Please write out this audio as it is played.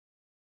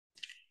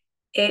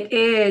It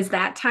is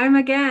that time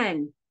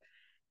again.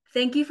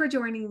 Thank you for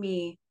joining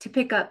me to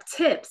pick up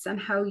tips on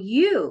how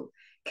you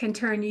can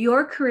turn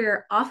your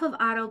career off of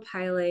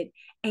autopilot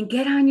and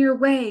get on your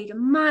way to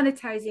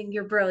monetizing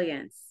your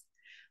brilliance.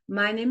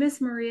 My name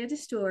is Maria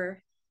Destor,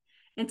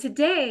 and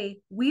today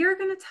we are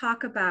going to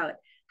talk about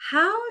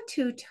how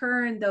to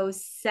turn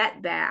those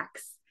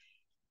setbacks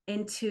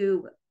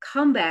into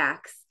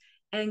comebacks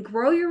and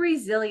grow your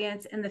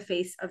resilience in the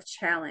face of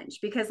challenge.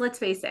 Because let's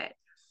face it,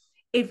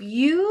 if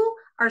you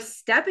are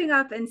stepping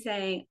up and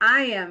saying,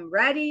 I am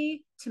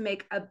ready to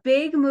make a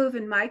big move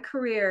in my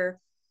career,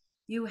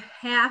 you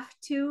have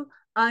to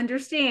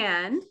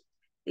understand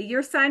that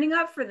you're signing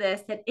up for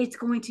this, that it's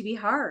going to be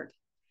hard.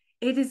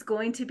 It is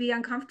going to be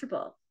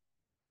uncomfortable.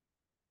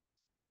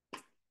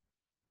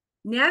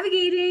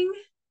 Navigating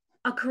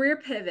a career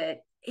pivot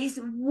is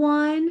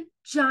one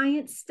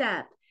giant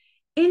step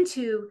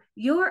into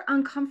your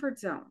uncomfort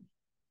zone.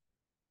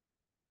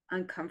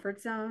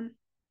 Uncomfort zone?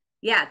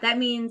 Yeah, that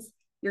means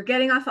you're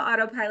getting off of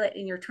autopilot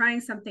and you're trying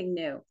something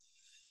new.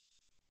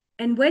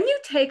 And when you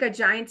take a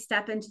giant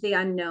step into the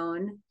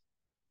unknown,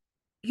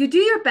 you do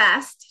your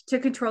best to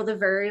control the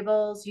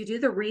variables, you do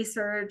the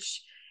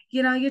research,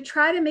 you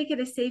try to make it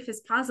as safe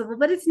as possible,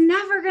 but it's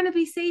never going to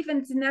be safe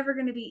and it's never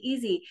going to be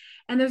easy.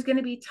 And there's going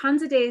to be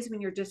tons of days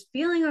when you're just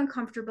feeling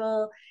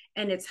uncomfortable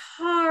and it's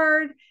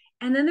hard.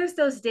 And then there's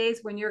those days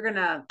when you're going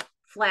to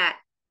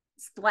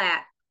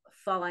splat,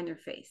 fall on your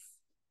face.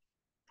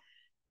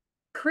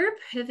 Career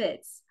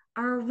pivots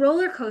are a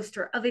roller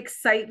coaster of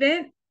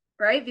excitement,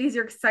 right? Because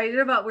you're excited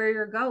about where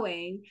you're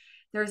going.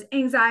 There's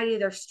anxiety,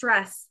 there's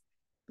stress.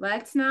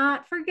 Let's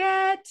not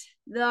forget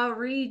the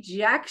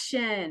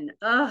rejection.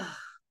 Ugh.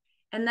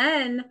 And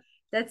then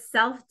that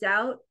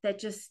self-doubt that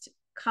just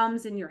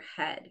comes in your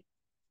head.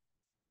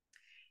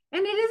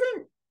 And it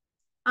isn't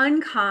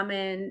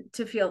uncommon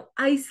to feel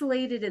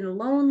isolated and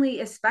lonely,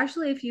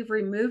 especially if you've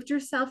removed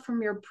yourself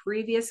from your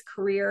previous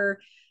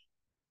career,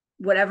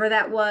 whatever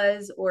that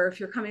was, or if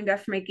you're coming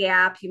back from a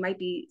gap, you might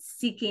be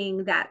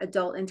seeking that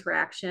adult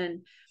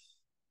interaction.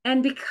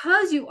 And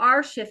because you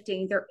are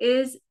shifting, there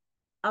is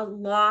a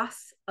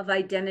loss of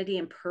identity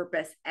and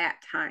purpose at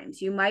times.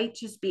 You might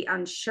just be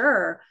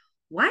unsure,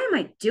 why am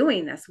I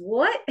doing this?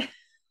 What?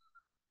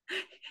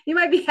 You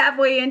might be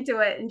halfway into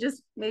it and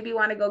just maybe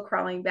want to go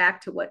crawling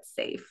back to what's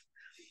safe.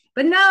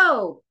 But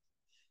no,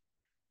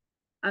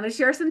 I'm going to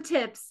share some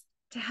tips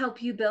to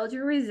help you build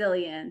your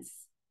resilience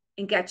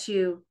and get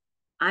you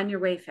on your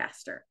way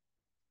faster.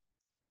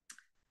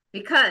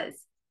 Because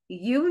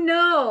you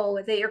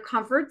know that your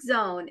comfort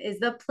zone is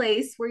the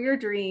place where your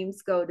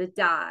dreams go to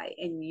die,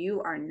 and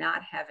you are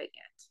not having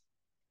it.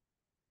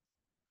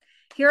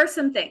 Here are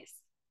some things.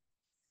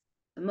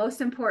 The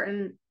most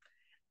important: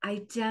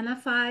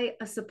 identify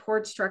a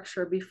support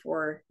structure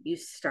before you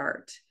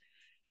start.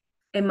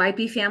 It might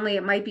be family,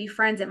 it might be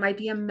friends, it might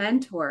be a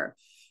mentor.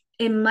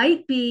 It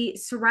might be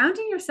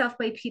surrounding yourself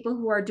by people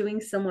who are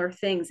doing similar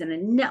things in a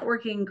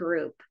networking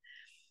group.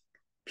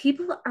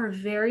 People are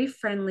very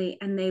friendly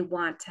and they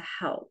want to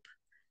help.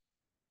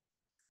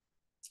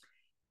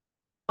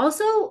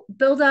 Also,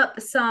 build up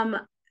some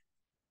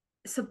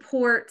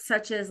support,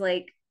 such as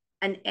like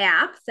an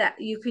app that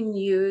you can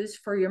use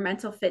for your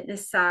mental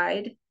fitness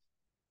side,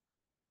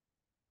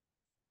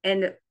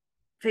 and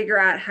figure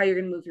out how you're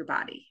going to move your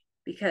body,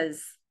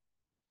 because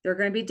there are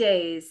going to be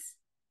days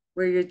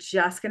where you're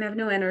just going to have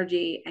no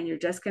energy and you're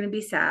just going to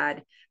be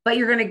sad, but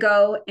you're going to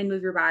go and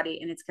move your body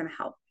and it's going to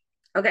help.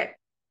 Okay.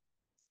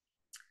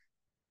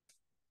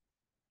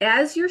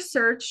 As your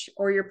search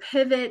or your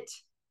pivot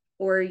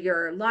or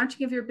your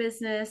launching of your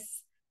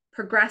business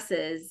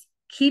progresses,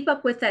 keep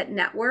up with that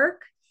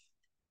network,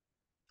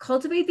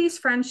 cultivate these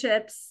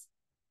friendships,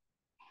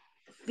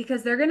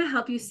 because they're going to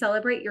help you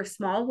celebrate your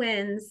small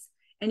wins,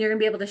 and you're going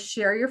to be able to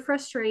share your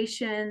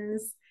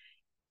frustrations.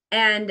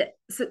 And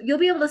so you'll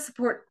be able to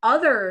support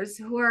others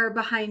who are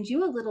behind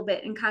you a little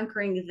bit in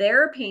conquering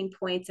their pain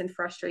points and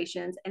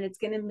frustrations. And it's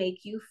going to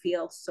make you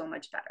feel so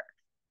much better.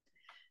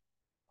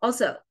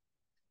 Also,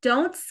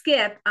 don't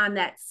skip on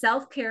that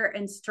self-care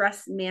and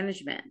stress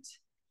management.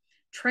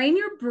 Train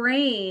your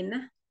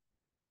brain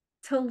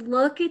to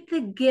look at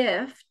the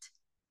gift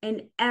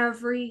in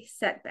every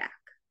setback.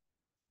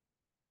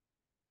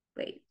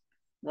 Wait,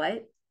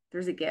 what?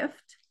 There's a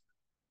gift?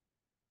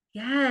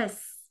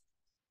 Yes.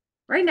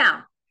 Right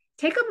now,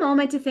 take a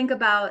moment to think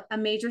about a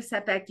major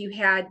setback you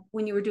had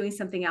when you were doing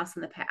something else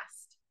in the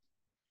past.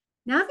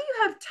 Now that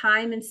you have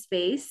time and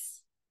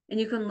space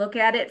and you can look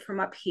at it from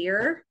up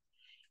here,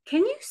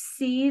 can you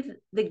see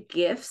the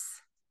gifts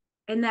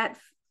in that,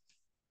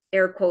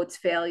 air quotes,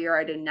 failure?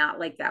 I do not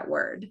like that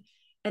word.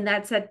 And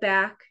that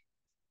setback.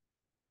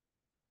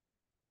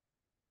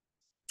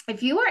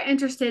 If you are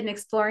interested in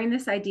exploring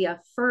this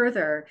idea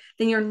further,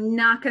 then you're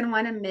not going to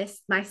want to miss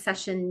my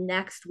session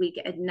next week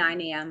at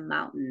 9 a.m.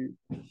 Mountain.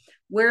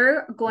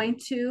 We're going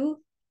to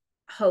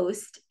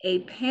host a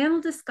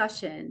panel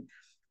discussion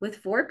with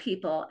 4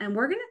 people, and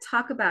we're going to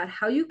talk about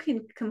how you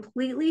can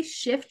completely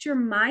shift your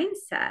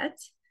mindset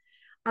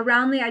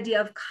around the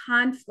idea of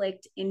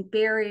conflict and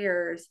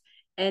barriers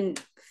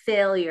and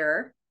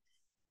failure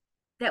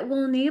that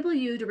will enable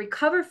you to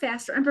recover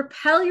faster and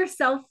propel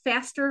yourself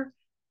faster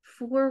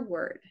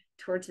forward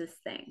towards this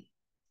thing.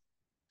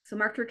 So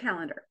mark your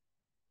calendar.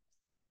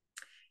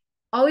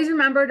 Always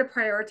remember to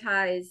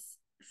prioritize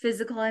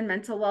physical and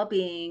mental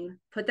well-being.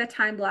 Put that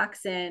time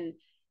blocks in.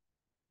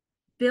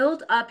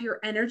 Build up your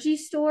energy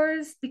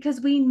stores,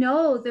 because we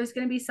know there's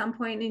going to be some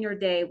point in your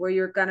day where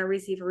you're going to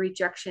receive a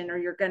rejection, or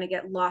you're going to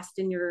get lost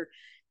in your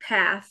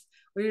path,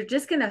 where you're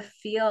just going to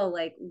feel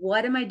like,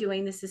 what am I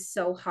doing? This is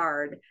so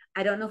hard.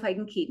 I don't know if I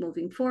can keep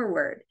moving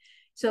forward.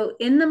 So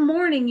in the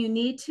morning, you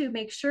need to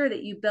make sure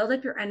that you build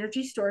up your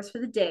energy stores for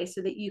the day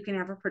so that you can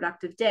have a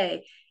productive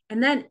day.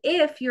 And then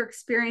if you're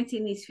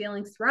experiencing these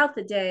feelings throughout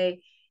the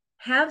day,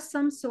 have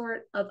some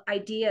sort of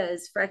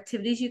ideas for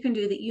activities you can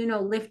do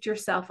that, lift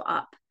yourself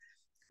up.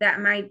 That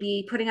might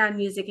be putting on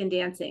music and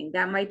dancing.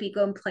 That might be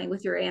going playing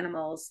with your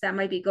animals. That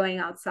might be going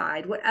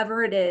outside.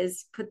 Whatever it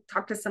is,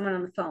 talk to someone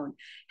on the phone.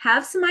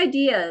 Have some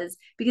ideas,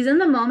 because in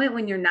the moment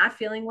when you're not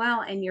feeling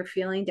well and you're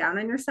feeling down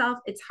on yourself,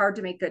 it's hard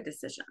to make good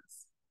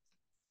decisions.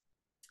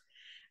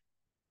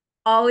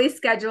 Always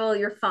schedule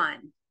your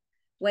fun.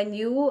 When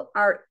you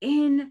are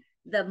in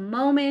the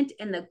moment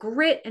and the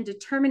grit and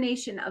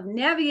determination of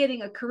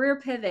navigating a career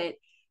pivot,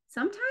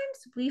 sometimes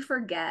we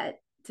forget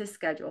to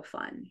schedule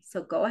fun.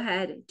 So go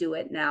ahead, do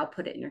it now,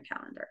 put it in your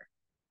calendar.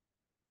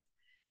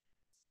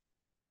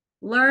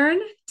 Learn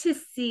to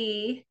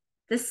see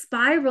the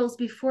spirals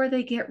before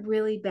they get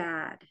really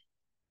bad.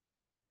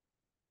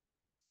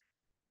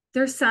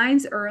 There's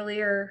signs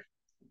earlier.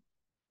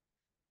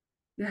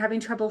 You're having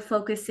trouble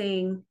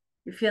focusing.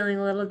 You're feeling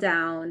a little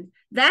down.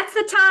 That's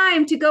the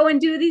time to go and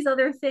do these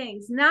other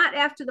things, not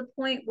after the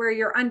point where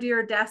you're under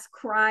your desk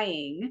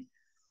crying.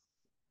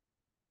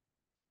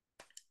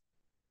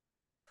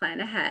 Plan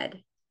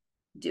ahead.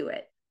 Do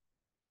it.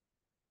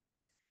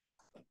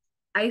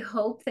 I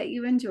hope that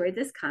you enjoyed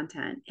this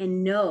content,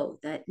 and know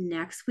that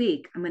next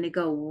week I'm going to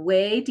go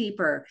way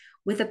deeper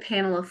with a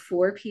panel of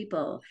 4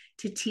 people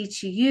to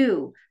teach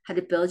you how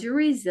to build your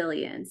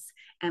resilience.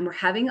 And we're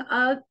having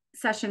a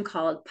session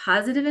called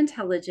Positive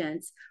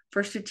Intelligence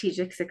for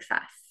Strategic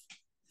Success.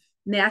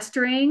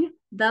 Mastering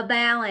the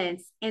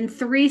balance in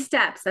 3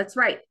 steps. That's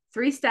right,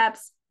 3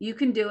 steps. You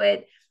can do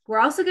it. We're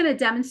also going to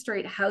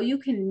demonstrate how you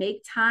can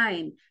make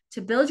time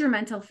to build your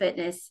mental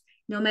fitness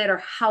no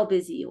matter how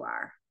busy you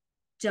are.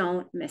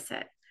 Don't miss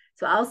it.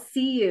 So I'll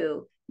see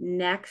you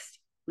next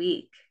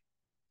week.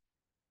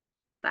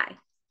 Bye.